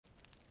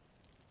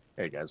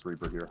Hey guys,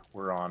 Reaper here.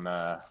 We're on,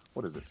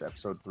 what is this,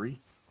 episode 3?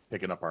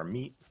 Picking up our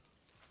meat.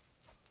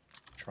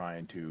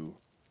 Trying to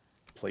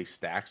place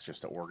stacks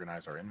just to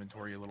organize our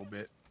inventory a little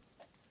bit.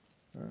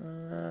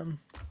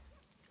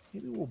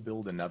 Maybe we'll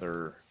build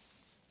another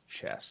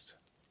chest.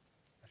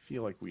 I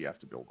feel like we have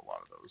to build a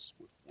lot of those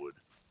with wood.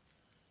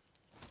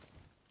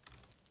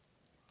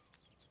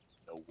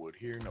 No wood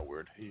here, no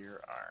wood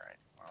here. Alright,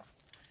 well.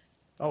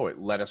 Oh, it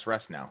let us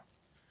rest now.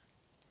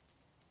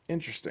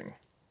 Interesting.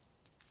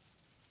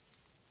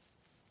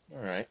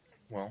 Alright,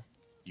 well,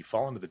 you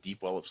fall into the deep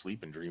well of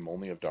sleep and dream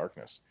only of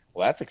darkness.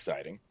 Well, that's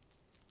exciting.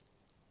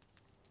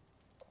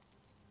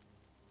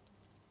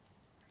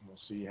 We'll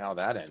see how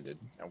that ended.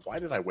 Now, why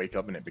did I wake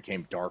up and it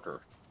became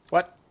darker?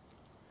 What?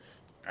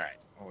 Alright,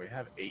 well, we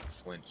have 8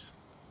 flint. Is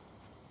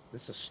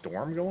this a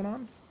storm going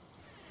on?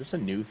 Is this a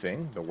new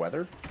thing? The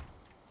weather?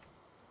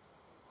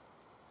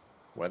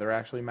 Weather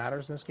actually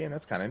matters in this game?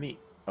 That's kind of neat.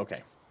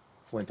 Okay,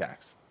 flint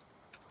axe.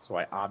 So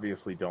I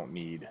obviously don't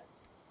need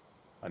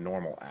a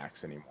normal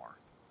axe anymore.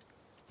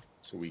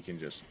 So we can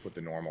just put the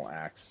normal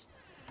axe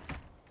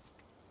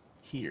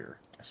here,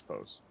 I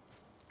suppose.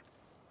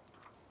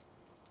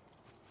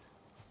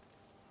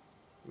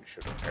 We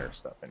should repair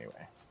stuff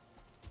anyway.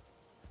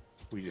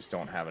 We just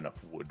don't have enough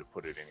wood to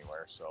put it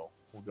anywhere, so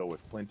we'll go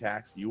with flint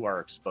axe. You are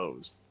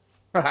exposed.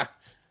 I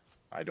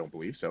don't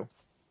believe so.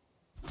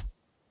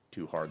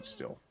 Too hard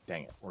still.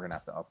 Dang it, we're gonna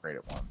have to upgrade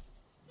it one.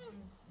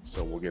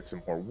 So we'll get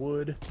some more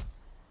wood,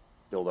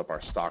 build up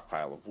our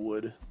stockpile of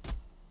wood.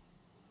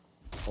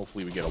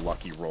 Hopefully we get a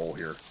lucky roll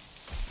here.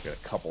 Get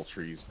a couple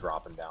trees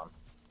dropping down.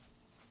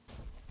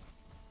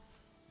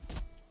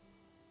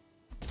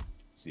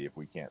 See if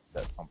we can't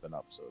set something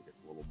up so it gets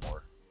a little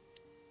more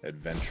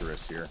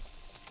adventurous here.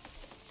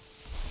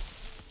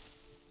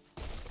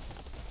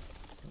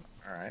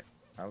 Alright,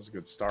 that was a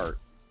good start.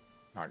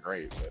 Not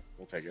great, but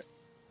we'll take it.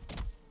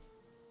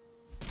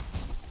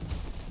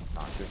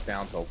 Knock this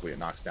down, so hopefully it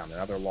knocks down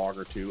another log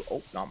or two.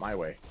 Oh, not my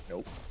way.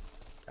 Nope.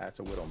 That's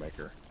a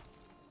Widowmaker.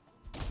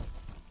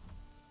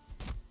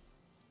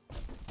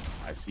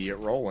 I see it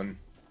rolling.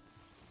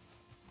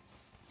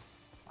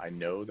 I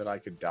know that I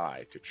could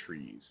die to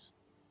trees.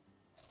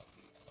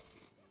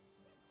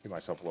 Give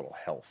myself a little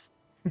health.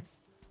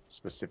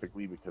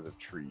 Specifically because of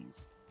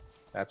trees.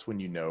 That's when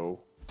you know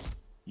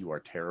you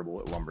are terrible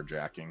at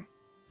lumberjacking.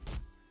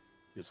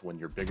 Is when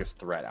your biggest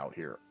threat out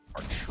here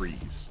are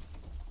trees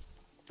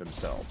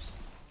themselves.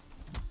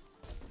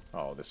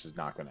 Oh, this is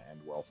not going to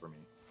end well for me.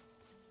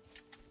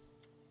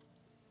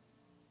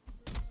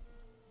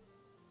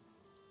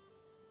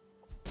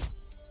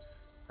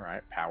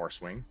 Alright, power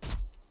swing.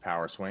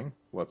 Power swing.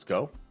 Let's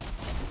go.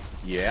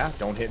 Yeah,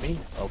 don't hit me.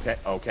 Okay,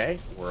 okay.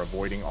 We're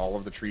avoiding all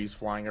of the trees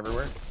flying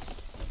everywhere.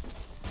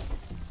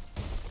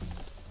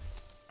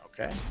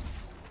 Okay.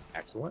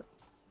 Excellent.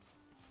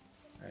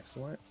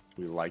 Excellent.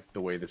 We like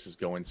the way this is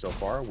going so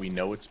far. We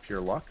know it's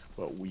pure luck,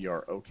 but we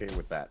are okay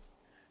with that.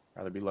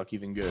 Rather be lucky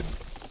than good.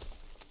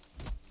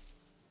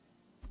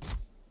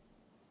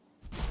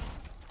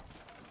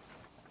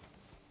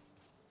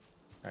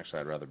 Actually,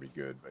 I'd rather be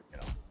good, but, you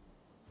know.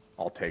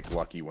 I'll take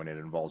lucky when it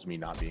involves me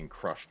not being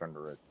crushed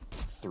under a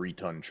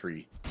 3-ton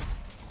tree.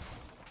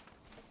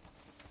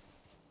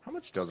 How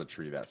much does a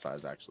tree that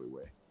size actually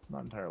weigh? I'm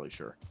not entirely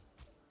sure.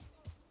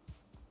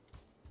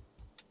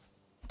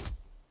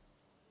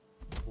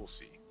 We'll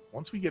see.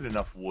 Once we get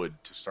enough wood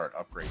to start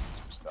upgrading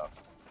some stuff,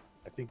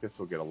 I think this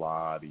will get a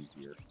lot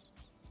easier.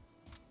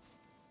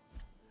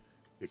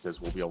 Because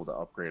we'll be able to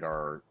upgrade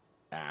our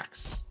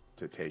axe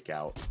to take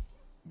out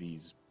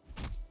these...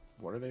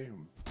 What are they?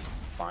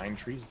 Pine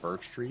trees?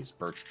 Birch trees?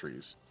 Birch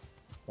trees.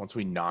 Once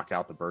we knock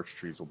out the birch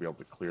trees, we'll be able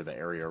to clear the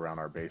area around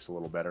our base a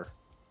little better.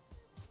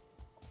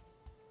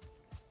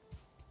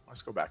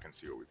 Let's go back and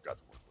see what we've got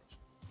to work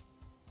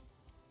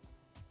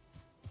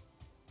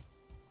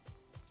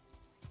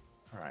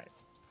with. Alright.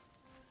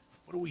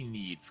 What do we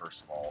need,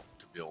 first of all,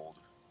 to build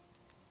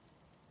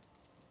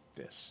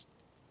this?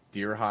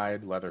 Deer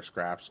hide, leather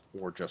scraps,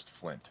 or just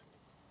flint?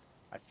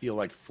 I feel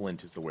like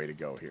flint is the way to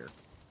go here.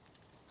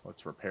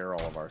 Let's repair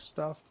all of our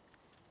stuff.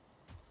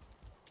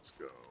 Let's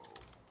go.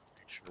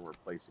 Make sure we're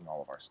placing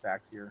all of our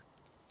stacks here.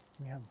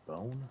 We have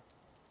bone,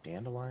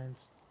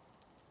 dandelions,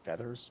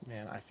 feathers.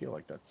 Man, I feel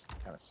like that's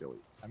kind of silly.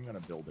 I'm going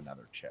to build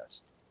another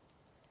chest.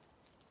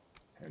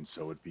 And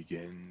so it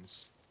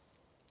begins.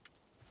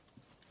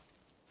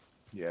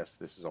 Yes,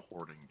 this is a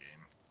hoarding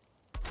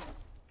game.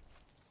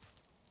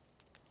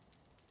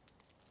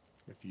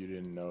 If you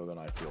didn't know, then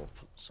I feel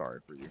sorry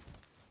for you.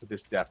 But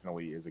this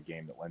definitely is a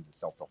game that lends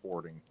itself to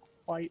hoarding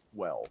quite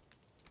well.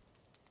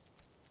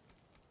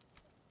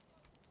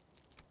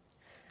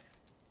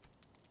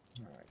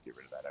 Alright, get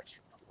rid of that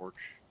extra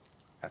torch.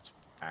 That's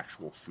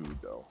actual food,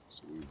 though,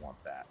 so we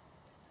want that.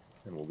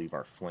 Then we'll leave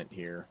our flint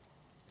here,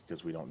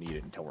 because we don't need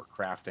it until we're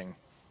crafting.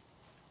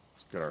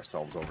 Let's get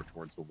ourselves over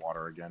towards the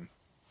water again.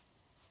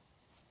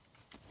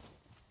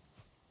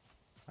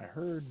 I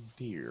heard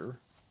deer.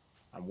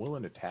 I'm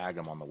willing to tag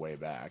them on the way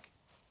back.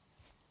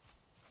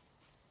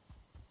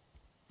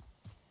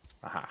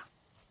 Aha.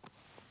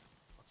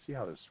 Let's Let's see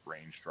how this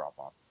range drop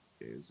off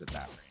is at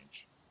that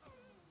range.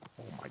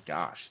 Oh my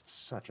gosh, it's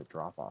such a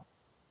drop off.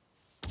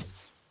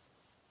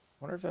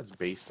 Wonder if that's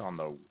based on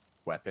the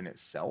weapon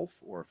itself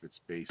or if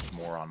it's based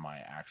more on my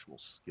actual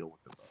skill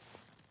with the bow.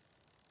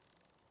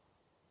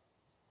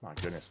 My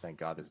goodness, thank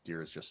God this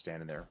deer is just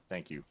standing there.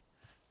 Thank you.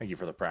 Thank you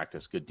for the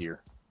practice. Good deer.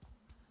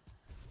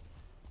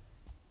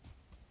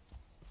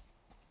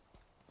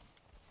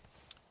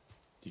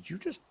 Did you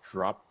just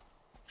drop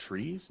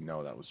trees?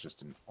 No, that was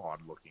just an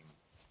odd looking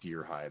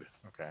deer hide.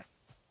 Okay.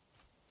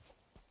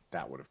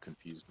 That would have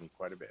confused me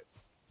quite a bit.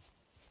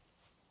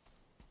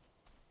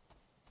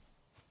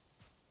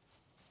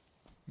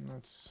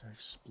 Let's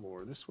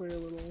explore this way a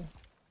little.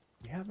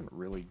 We haven't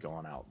really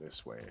gone out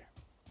this way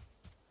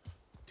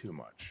too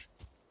much.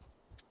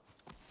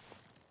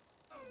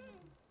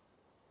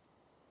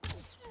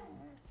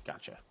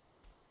 Gotcha.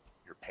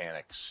 Your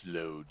panic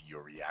slowed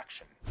your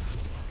reaction.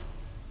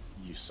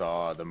 You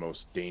saw the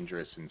most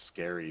dangerous and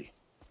scary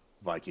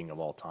Viking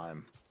of all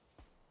time.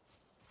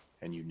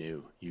 And you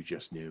knew. You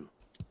just knew.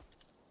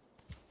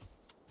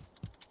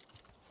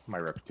 My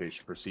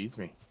reputation precedes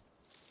me.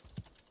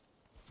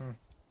 Over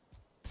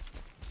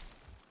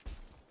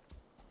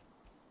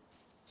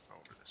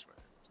this way.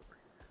 What's over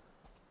here?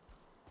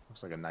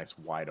 Looks like a nice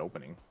wide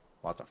opening.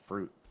 Lots of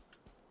fruit.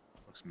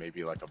 Looks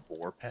maybe like a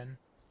boar pen.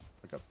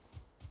 Like a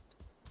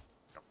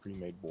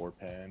pre-made boar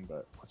pen,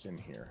 but what's in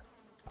here?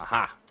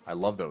 Aha! I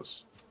love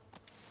those.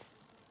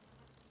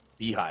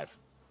 Beehive.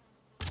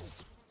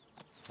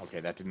 Okay,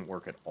 that didn't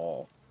work at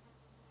all.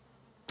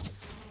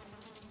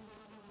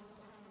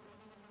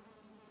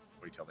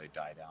 Wait till they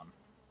die down.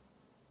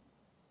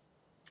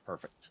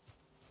 Perfect.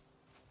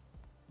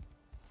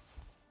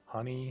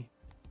 Honey,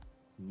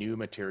 new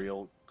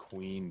material,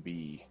 queen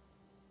bee.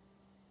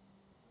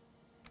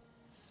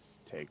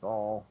 Take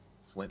all,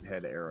 flint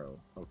head arrow.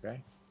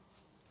 Okay.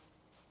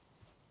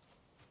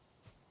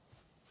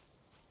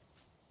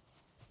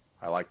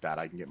 I like that.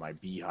 I can get my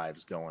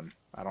beehives going.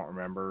 I don't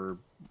remember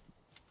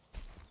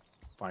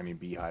finding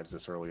beehives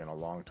this early in a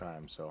long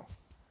time, so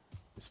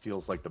this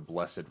feels like the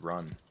blessed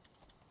run.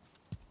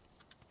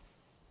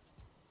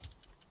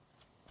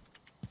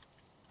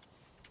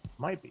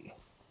 Might be.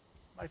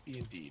 Might be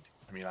indeed.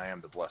 I mean, I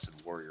am the blessed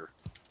warrior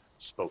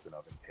spoken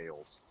of in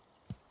tales.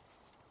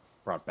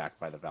 Brought back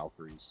by the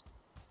Valkyries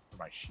for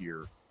my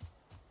sheer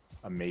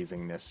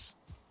amazingness.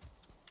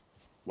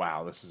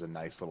 Wow, this is a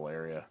nice little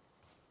area.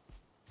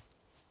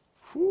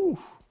 Whew.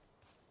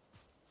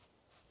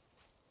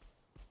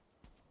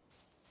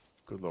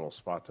 Good little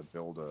spot to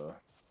build a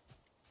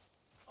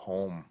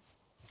home.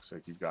 Looks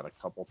like you've got a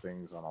couple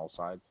things on all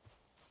sides.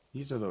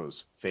 These are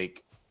those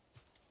fake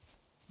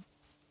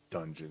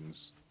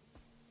dungeons.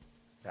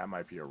 That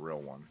might be a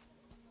real one.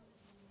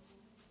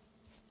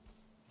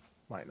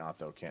 Might not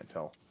though, can't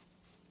tell.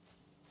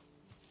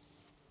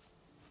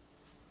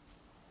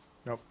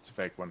 Nope, it's a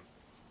fake one.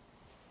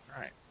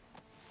 Alright.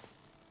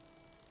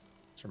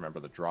 Let's remember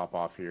the drop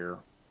off here.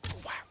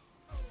 Wow.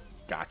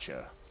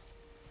 Gotcha.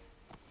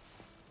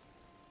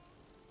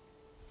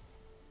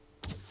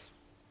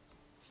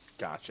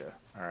 Gotcha.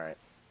 Alright.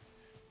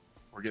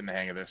 We're getting the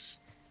hang of this.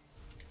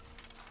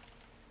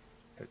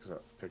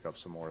 Pick up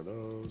some more of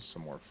those,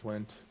 some more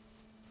flint.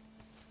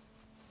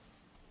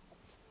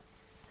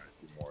 A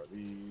few more of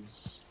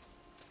these.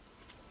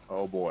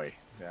 Oh boy,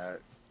 that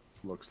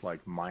looks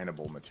like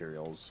mineable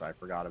materials. I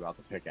forgot about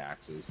the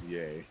pickaxes.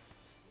 Yay.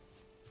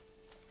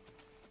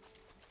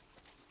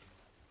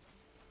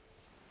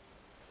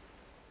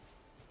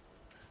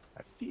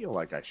 I feel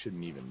like I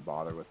shouldn't even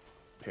bother with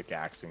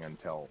pickaxing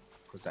until...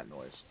 What's that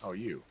noise? Oh,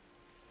 you.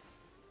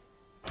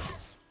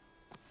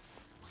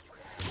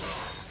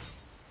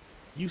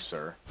 You,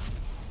 sir,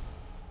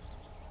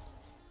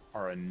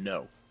 are a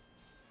no.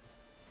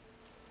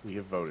 We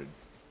have voted.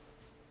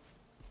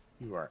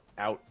 You are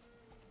out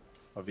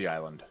of the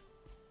island.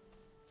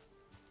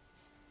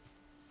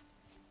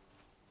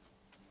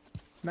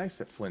 It's nice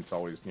that Flint's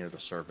always near the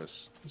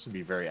surface. This would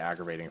be very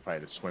aggravating if I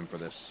had to swim for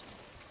this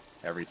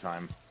every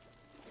time.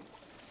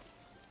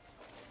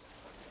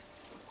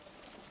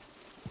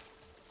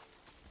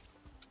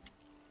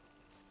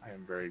 I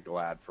am very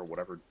glad for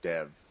whatever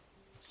dev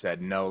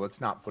said, no,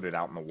 let's not put it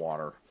out in the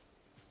water.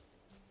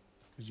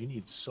 Because you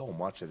need so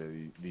much of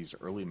these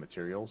early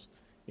materials.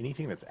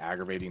 Anything that's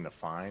aggravating to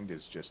find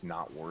is just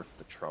not worth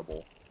the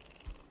trouble.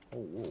 Oh,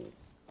 whoa.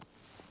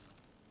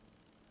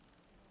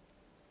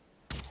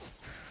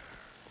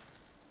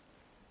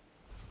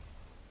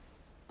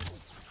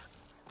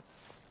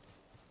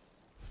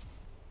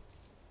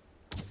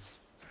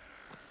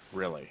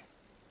 Really?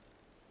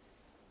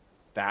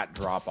 That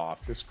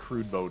drop-off, this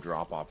crude bow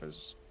drop-off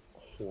is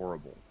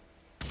horrible.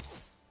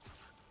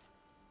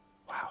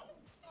 Wow.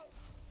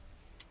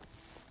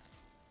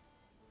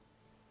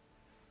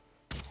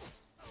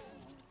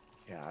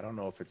 Yeah, I don't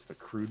know if it's the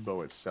crude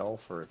bow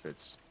itself or if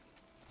it's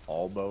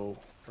all bow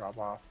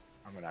drop-off.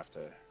 I'm going to have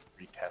to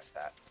retest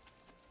that.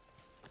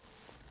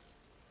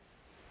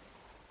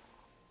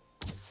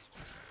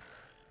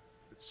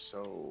 It's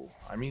So,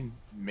 I mean,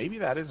 maybe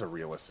that is a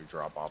realistic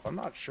drop-off. I'm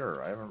not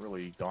sure. I haven't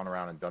really gone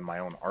around and done my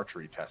own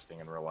archery testing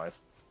in real life.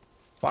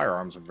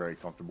 Firearms I'm very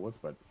comfortable with,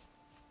 but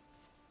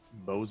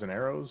bows and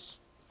arrows,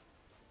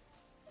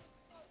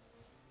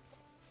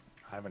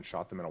 I haven't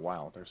shot them in a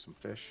while. There's some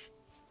fish.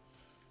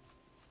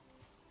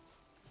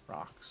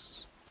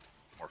 Rocks.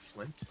 More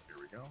flint. Here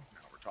we go.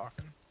 Now we're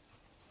talking.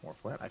 More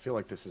flint. I feel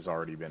like this has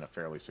already been a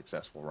fairly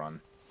successful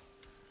run.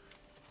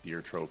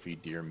 Deer trophy,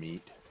 deer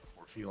meat.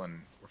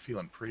 We're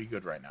feeling pretty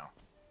good right now.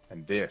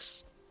 And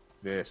this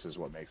is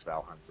what makes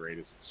Valheim great,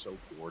 is it's so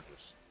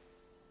gorgeous.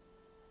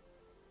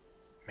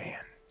 Man.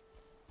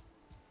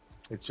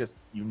 It's just,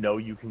 you know,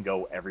 you can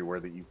go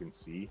everywhere that you can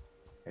see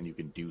and you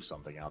can do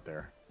something out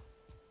there.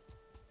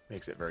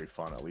 Makes it very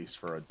fun, at least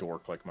for a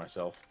dork like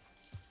myself.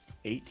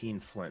 18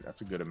 flint,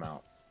 that's a good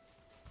amount.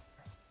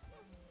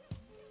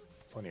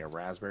 Plenty of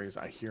raspberries.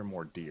 I hear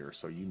more deer,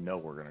 so you know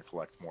we're going to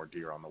collect more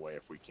deer on the way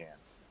if we can.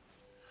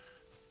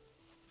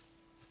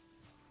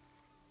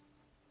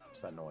 What's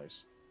that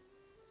noise?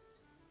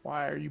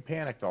 Why are you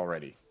panicked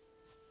already?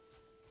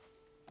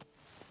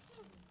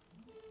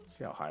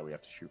 See how high we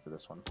have to shoot for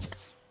this one.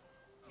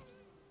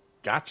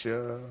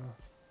 Gotcha!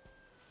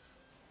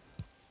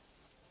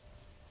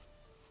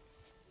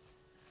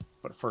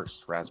 But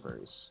first,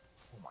 raspberries.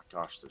 Oh my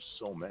gosh, there's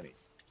so many.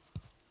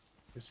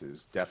 This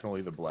is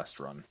definitely the blessed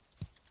run.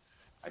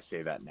 I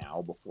say that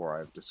now before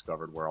I've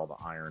discovered where all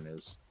the iron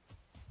is.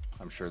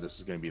 I'm sure this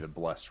is going to be the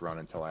blessed run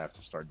until I have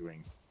to start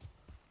doing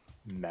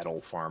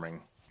metal farming.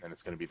 And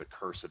it's going to be the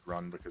cursed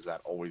run because that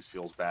always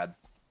feels bad.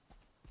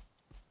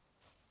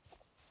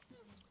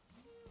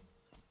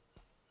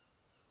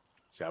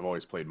 See, I've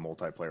always played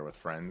multiplayer with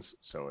friends,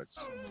 so it's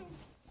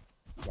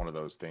one of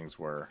those things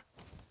where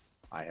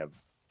I have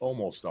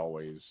almost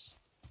always,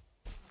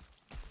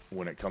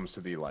 when it comes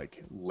to the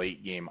like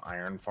late game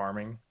iron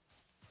farming,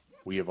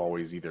 we have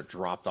always either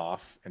dropped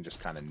off and just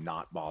kind of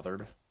not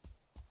bothered,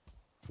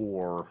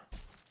 or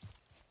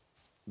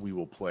we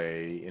will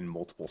play in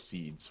multiple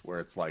seeds where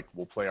it's like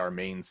we'll play our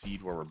main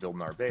seed where we're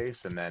building our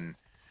base and then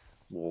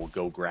we'll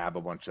go grab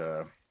a bunch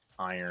of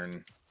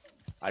iron.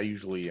 I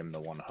usually am the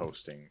one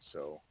hosting,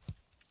 so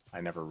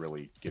I never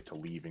really get to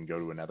leave and go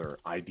to another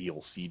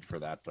ideal seed for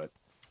that, but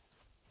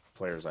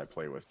players I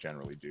play with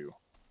generally do.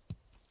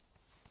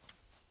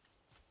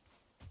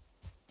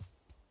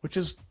 Which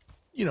is,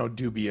 you know,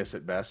 dubious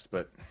at best,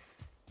 but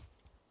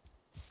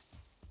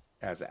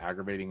as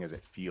aggravating as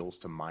it feels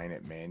to mine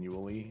it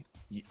manually,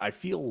 I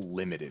feel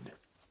limited.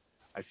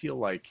 I feel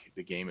like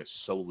the game is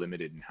so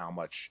limited in how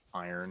much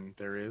iron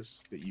there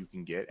is that you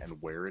can get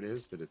and where it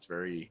is that it's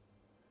very...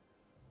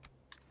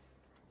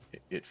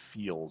 It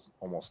feels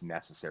almost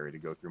necessary to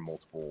go through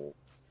multiple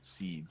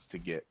seeds to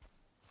get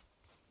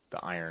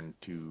the iron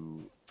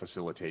to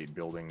facilitate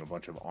building a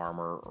bunch of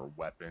armor or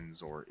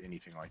weapons or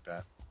anything like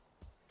that.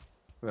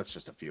 That's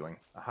just a feeling.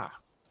 Aha.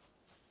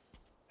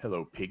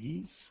 Hello,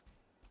 piggies.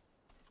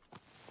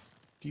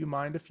 Do you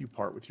mind if you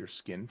part with your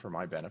skin for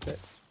my benefit?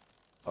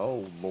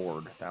 Oh,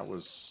 Lord. That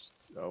was...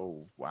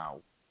 Oh,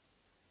 wow.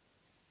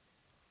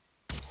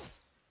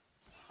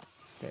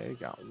 Okay,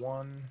 got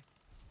one.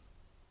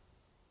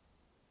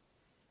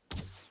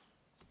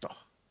 Oh. Come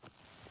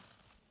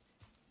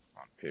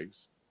on,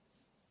 pigs.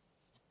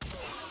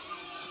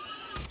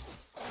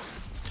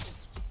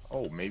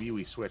 Oh, maybe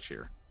we switch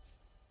here.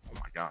 Oh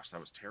my gosh, that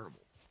was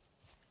terrible.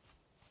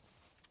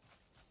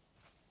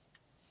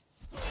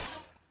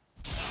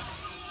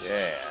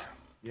 Yeah.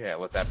 Yeah,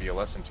 let that be a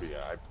lesson to you.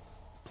 I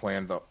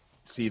planned the...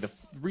 See, the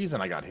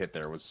reason I got hit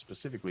there was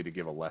specifically to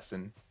give a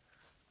lesson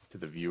to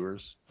the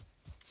viewers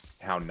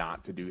how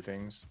not to do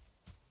things.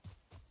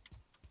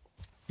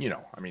 You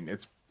know, I mean,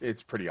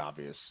 it's pretty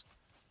obvious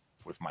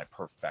with my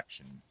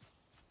perfection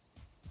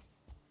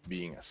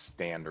being a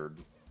standard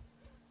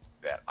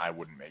that I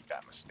wouldn't make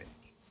that mistake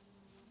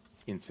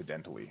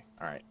incidentally.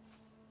 All right,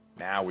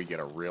 now we get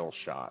a real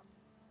shot.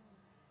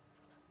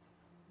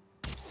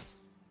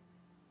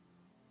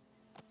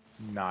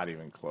 Not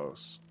even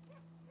close.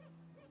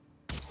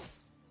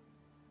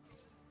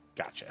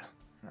 Gotcha.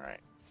 All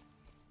right.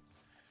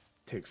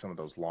 Take some of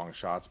those long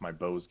shots. My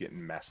bow's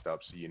getting messed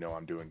up, so you know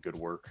I'm doing good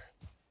work.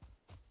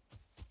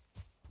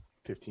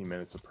 15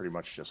 minutes of pretty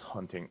much just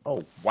hunting.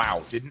 Oh,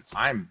 wow.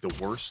 I'm the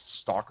worst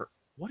stalker.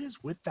 What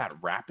is with that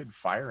rapid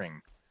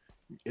firing?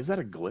 Is that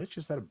a glitch?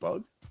 Is that a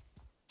bug?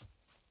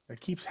 That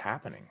keeps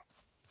happening.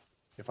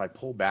 If I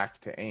pull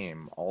back to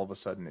aim, all of a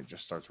sudden it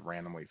just starts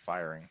randomly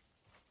firing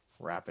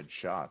rapid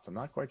shots. I'm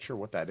not quite sure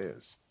what that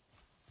is.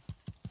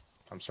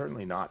 I'm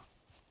certainly not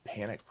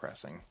panic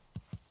pressing.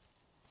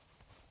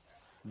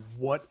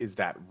 What is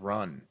that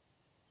run?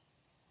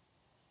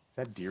 Is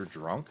that deer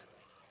drunk?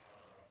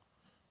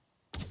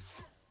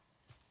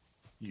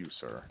 You,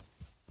 sir,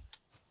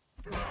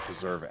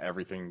 deserve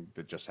everything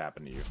that just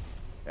happened to you.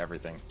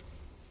 Everything.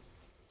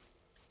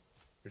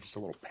 You're just a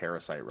little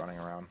parasite running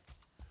around.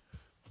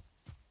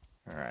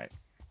 Alright.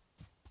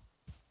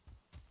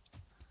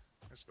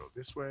 Let's go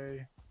this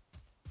way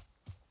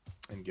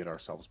and get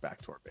ourselves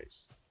back to our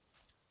base.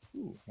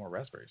 Ooh, more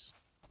raspberries.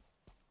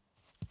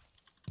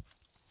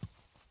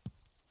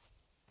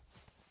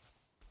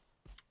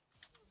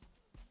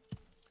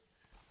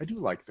 I do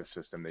like the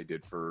system they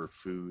did for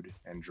food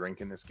and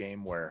drink in this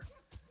game, where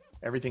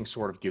everything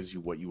sort of gives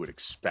you what you would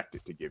expect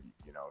it to give you.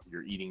 You know, if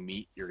you're eating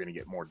meat, you're going to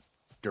get more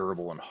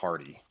durable and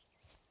hardy.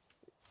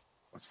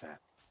 What's that?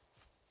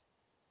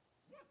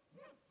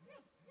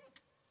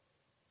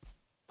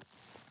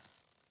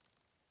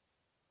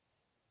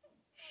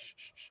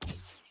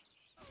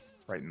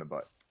 Right in the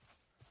butt.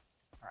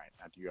 Alright,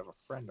 now do you have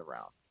a friend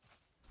around?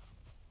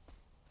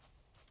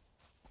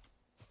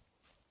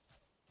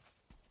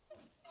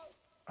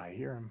 I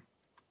hear him.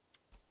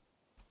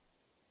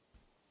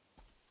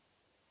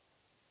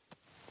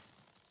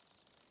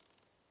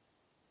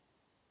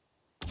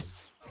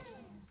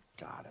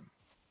 Got him.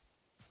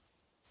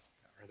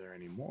 Are there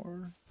any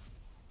more?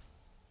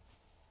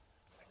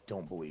 I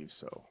don't believe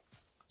so,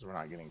 because we're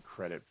not getting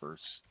credit for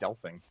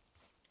stealthing.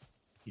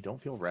 You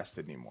don't feel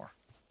rested anymore.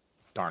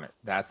 Darn it,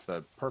 that's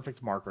the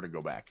perfect marker to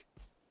go back.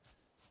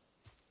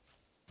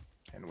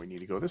 And we need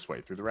to go this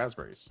way, through the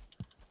raspberries.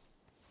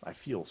 I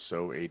feel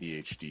so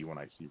ADHD when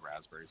I see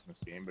raspberries in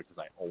this game, because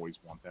I always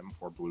want them,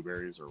 or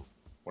blueberries, or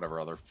whatever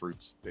other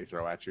fruits they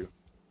throw at you.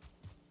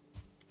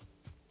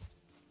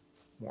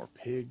 More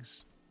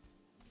pigs.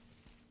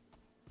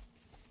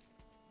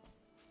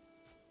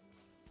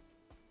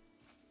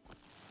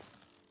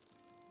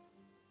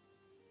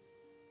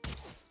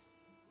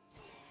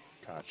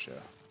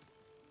 Gotcha.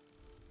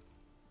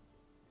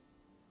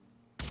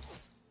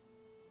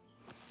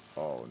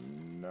 Oh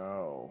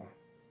no.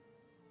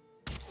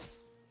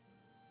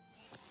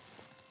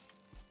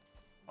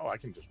 Oh, I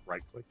can just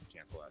right click and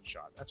cancel that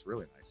shot. That's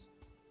really nice.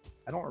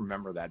 I don't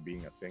remember that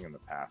being a thing in the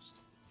past.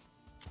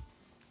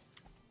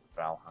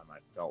 Valheim, I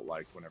felt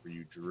like whenever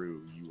you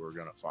drew, you were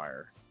gonna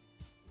fire.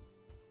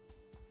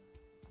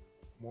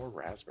 More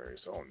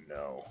raspberries. Oh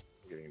no.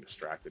 I'm getting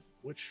distracted.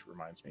 Which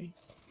reminds me,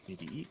 need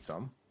to eat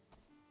some.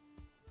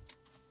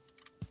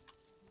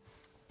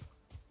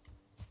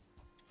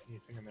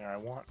 Anything in there I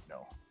want?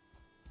 No.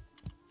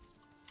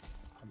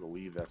 I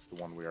believe that's the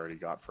one we already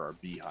got for our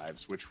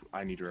beehives, which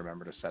I need to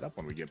remember to set up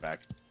when we get back.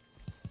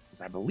 Because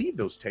I believe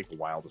those take a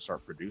while to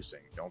start producing,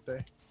 don't they?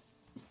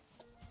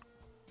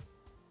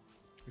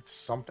 It's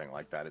something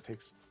like that. It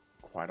takes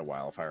quite a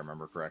while, if I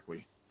remember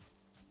correctly.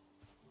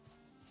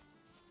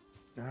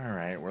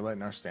 Alright, we're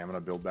letting our stamina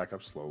build back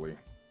up slowly.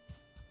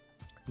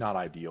 Not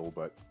ideal,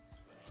 but...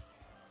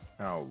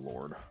 Oh,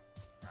 Lord.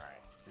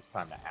 Alright, it's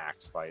time to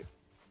axe fight.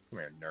 Come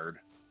here, nerd.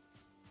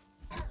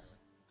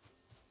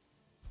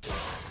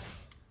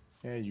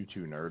 Yeah, you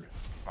too, nerd.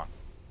 Come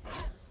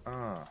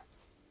on.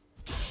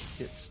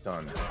 Get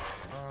stunned.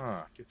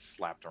 Get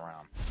slapped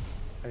around.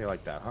 How you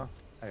like that, huh?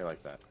 How you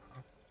like that?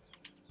 Huh?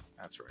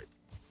 That's right.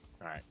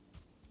 Alright.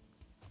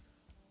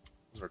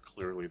 Those are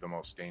clearly the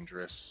most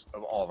dangerous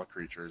of all the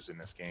creatures in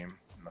this game,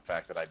 and the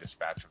fact that I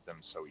dispatch of them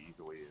so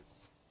easily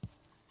is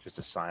just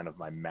a sign of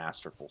my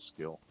masterful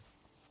skill.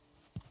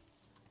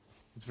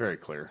 It's very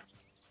clear.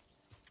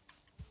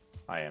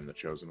 I am the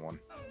chosen one.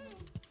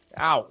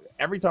 Ow!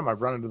 Every time I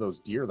run into those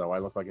deer, though, I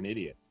look like an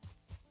idiot.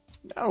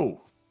 No!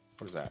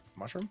 What is that?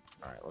 Mushroom?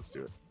 Alright, let's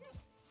do it.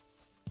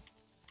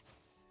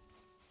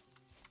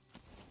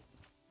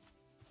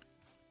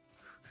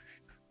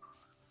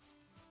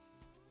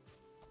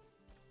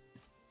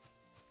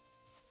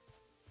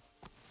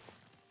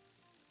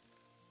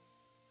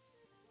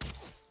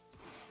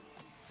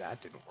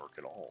 That didn't work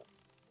at all.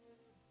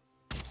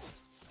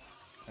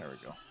 There we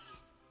go.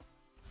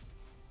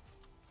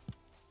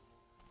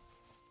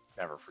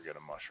 Never forget a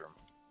mushroom.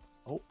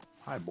 Oh,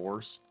 hi,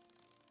 boars.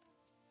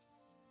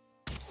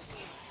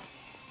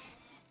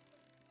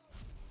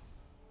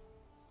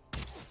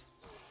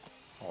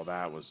 Oh,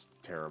 that was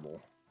terrible.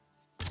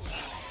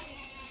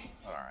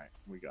 Alright,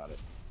 we got it.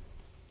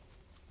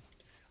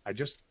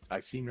 I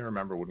seem to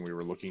remember when we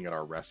were looking at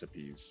our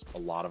recipes, a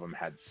lot of them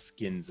had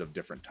skins of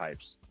different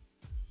types.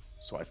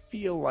 So I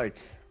feel like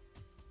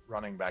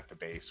running back to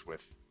base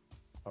with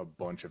a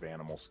bunch of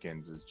animal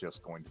skins is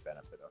just going to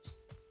benefit us.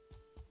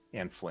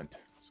 And flint,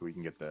 so we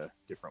can get the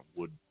different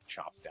wood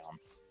chopped down.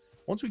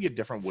 Once we get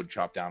different wood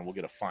chopped down, we'll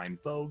get a fine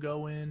bow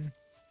going.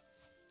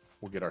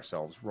 We'll get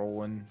ourselves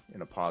rolling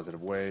in a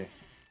positive way.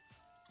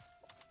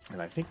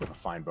 And I think with a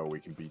fine bow, we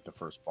can beat the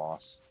first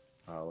boss.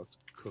 Let's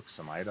cook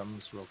some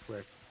items real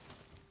quick.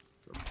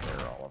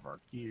 Repair all of our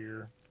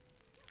gear.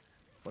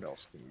 What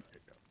else can we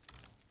pick up?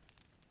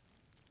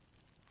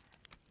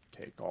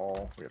 Take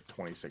all. We have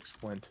 26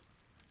 flint.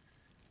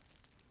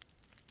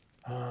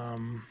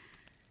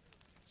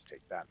 Let's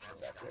take that and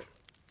put that there.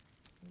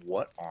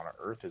 What on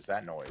earth is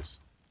that noise?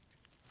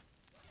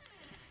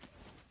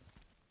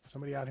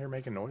 Somebody out here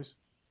making noise?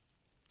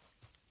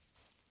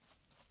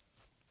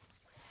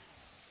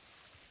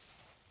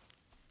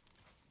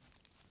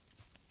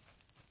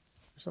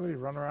 Somebody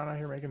running around out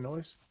here making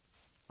noise?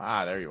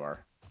 Ah, there you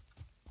are.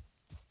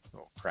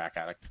 Oh, crack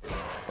addict.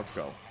 Let's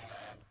go.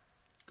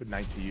 Good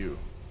night to you.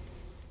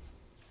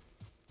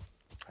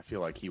 I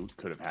feel like he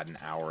could have had an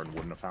hour and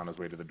wouldn't have found his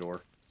way to the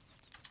door.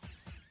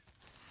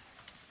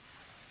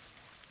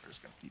 We're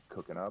just gonna keep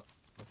cooking up.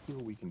 Let's see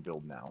what we can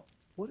build now.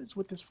 What is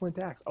with this flint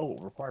axe? Oh,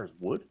 it requires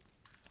wood?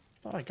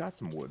 I thought I got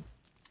some wood.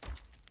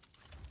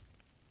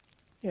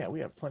 Yeah,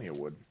 we have plenty of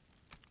wood.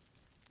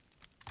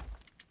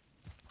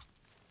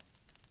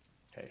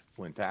 Okay,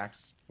 flint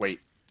axe.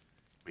 Wait,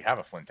 we have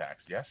a flint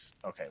axe, yes?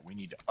 Okay, we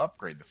need to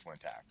upgrade the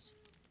flint axe,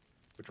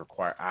 which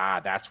require... Ah,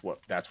 that's where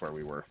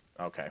we were.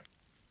 Okay.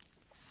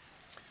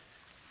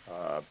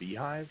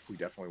 Beehive, we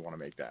definitely want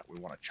to make that.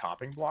 We want a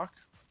chopping block.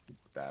 We'll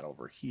put that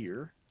over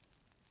here.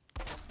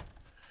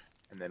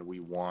 And then we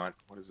want...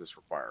 What does this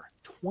require?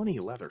 20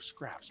 leather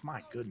scraps.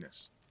 My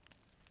goodness.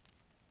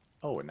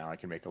 Oh, and now I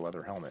can make a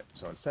leather helmet.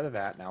 So instead of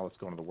that, now let's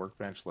go into the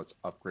workbench. Let's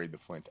upgrade the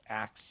flint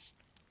axe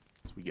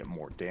so we get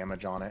more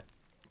damage on it.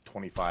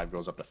 25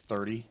 goes up to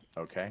 30.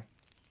 Okay.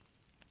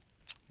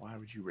 Why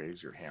would you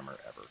raise your hammer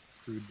ever?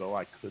 Crude bow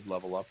I could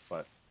level up,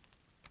 but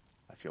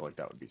I feel like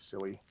that would be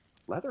silly.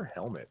 Leather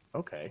helmet.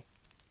 Okay.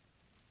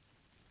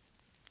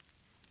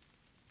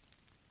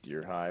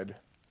 Deer hide.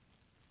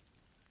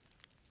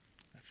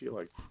 I feel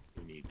like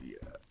we need the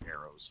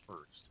arrows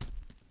first.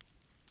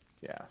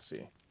 Yeah,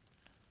 see.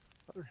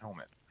 Leather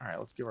helmet. Alright,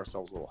 let's give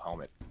ourselves a little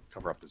helmet.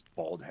 Cover up this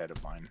bald head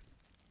of mine.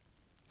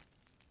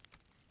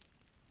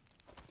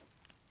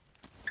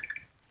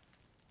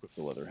 Equip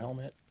the leather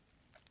helmet.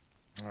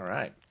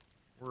 Alright.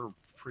 We're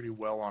pretty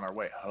well on our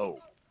way. Oh.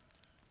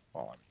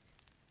 Well, I mean,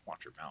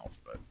 watch your mouth,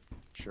 but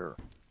sure.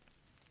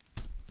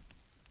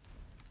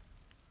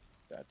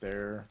 That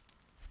there.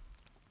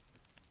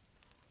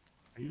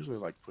 I usually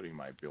like putting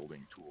my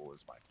building tool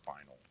as my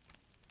final.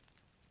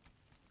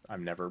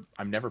 I'm never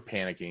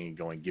panicking and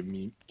going, give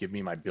me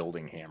my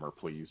building hammer,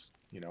 please,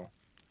 you know?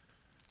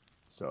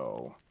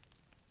 So,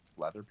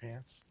 leather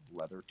pants,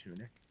 leather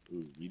tunic.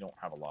 Ooh, we don't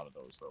have a lot of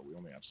those though. We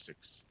only have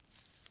 6.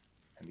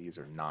 And these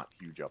are not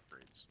huge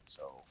upgrades.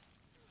 So,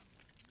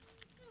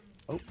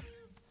 oh.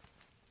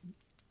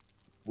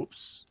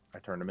 Whoops, I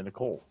turned them into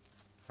coal.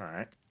 All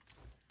right.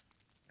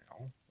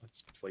 Now,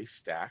 let's place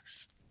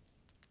stacks.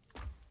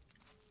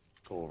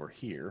 Go over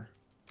here,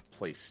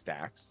 place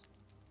stacks.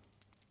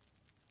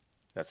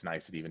 That's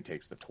nice, it even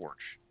takes the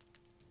torch.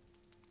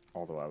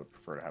 Although I would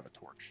prefer to have a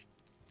torch.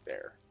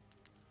 There.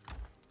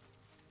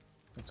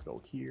 Let's go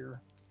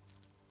here.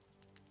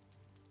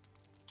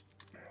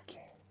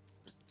 Okay.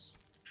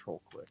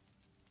 Control click.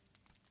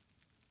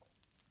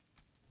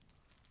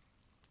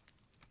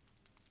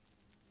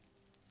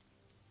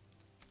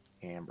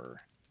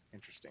 Amber.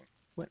 Interesting.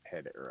 Flint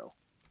head arrow.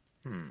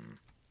 Let's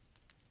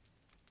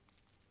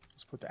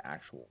put the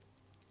actual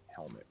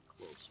helmet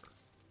closer.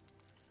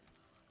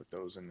 Put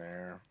those in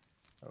there.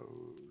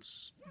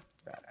 Those.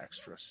 That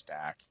extra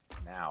stack.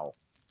 Now.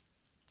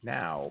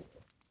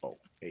 Oh,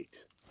 8.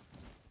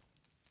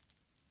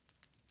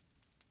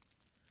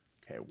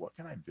 Okay, what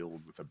can I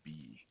build with a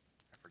bee?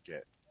 I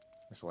forget.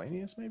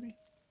 Miscellaneous, maybe?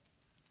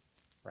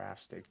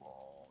 Raft, stake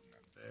wall, and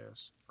then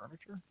this.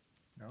 Furniture?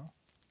 No?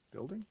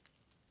 Building?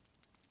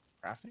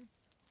 Crafting?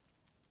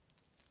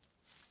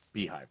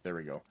 Beehive, there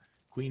we go.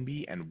 Queen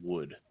bee and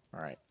wood.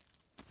 Alright.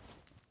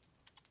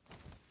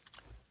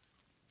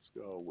 Let's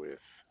go with...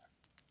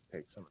 Let's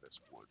take some of this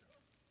wood.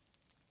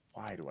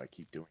 Why do I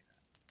keep doing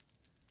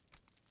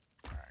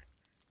that? Alright.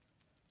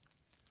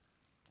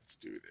 Let's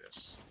do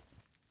this.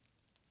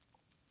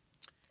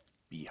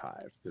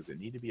 Beehive. Does it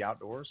need to be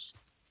outdoors?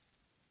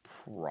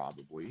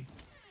 Probably.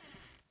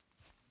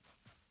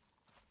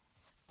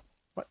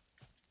 What?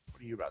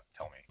 What are you about to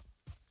tell me?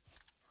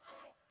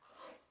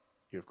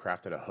 You have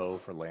crafted a hoe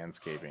for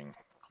landscaping.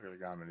 Clear the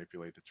ground,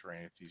 manipulate the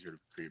terrain. It's easier to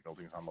create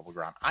buildings on level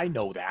ground. I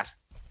know that.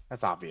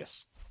 That's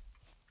obvious.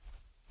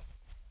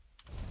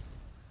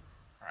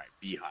 Alright,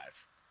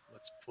 beehive.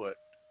 Let's put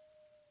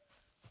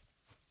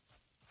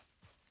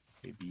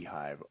a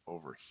beehive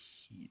over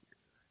here.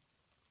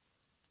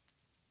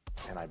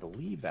 And I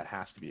believe that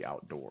has to be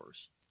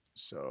outdoors.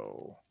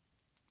 So,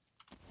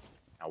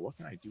 now what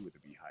can I do with the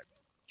beehive?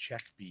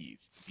 Check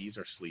bees. The bees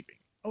are sleeping.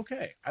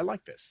 Okay, I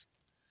like this.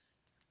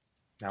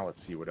 Now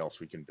let's see what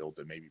else we can build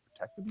to maybe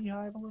protect the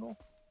beehive a little.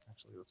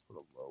 Actually, let's put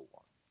a low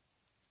one.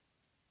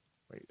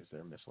 Wait, is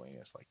there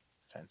miscellaneous, like,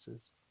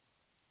 fences?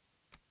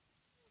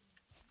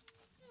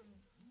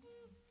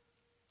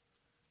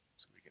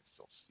 So we can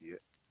still see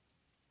it.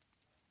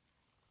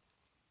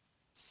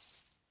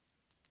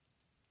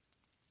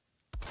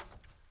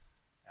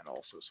 And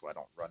also so I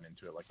don't run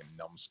into it like a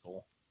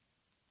numbskull.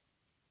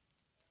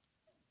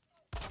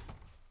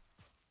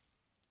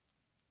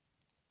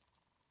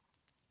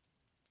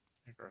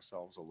 Make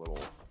ourselves a little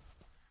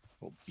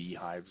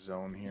beehive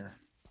zone here.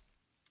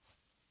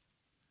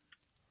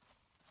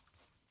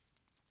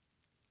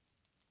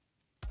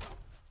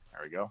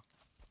 There we go.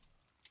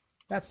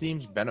 That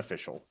seems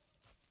beneficial.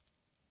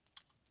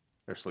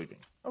 They're sleeping.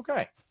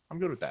 Okay, I'm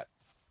good with that.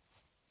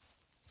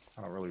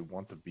 I don't really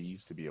want the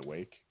bees to be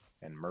awake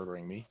and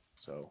murdering me,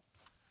 so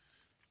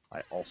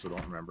I also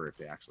don't remember if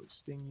they actually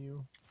sting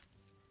you.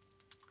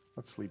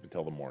 Let's sleep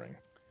until the morning.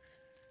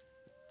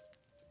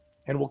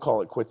 And we'll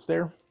call it quits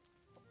there.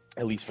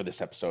 At least for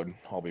this episode.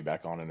 I'll be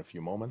back on in a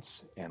few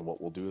moments, and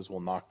what we'll do is we'll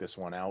knock this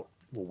one out.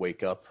 We'll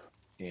wake up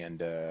and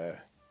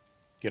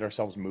get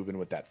ourselves moving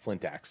with that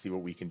flint axe, see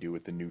what we can do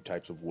with the new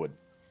types of wood.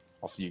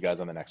 I'll see you guys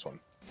on the next one.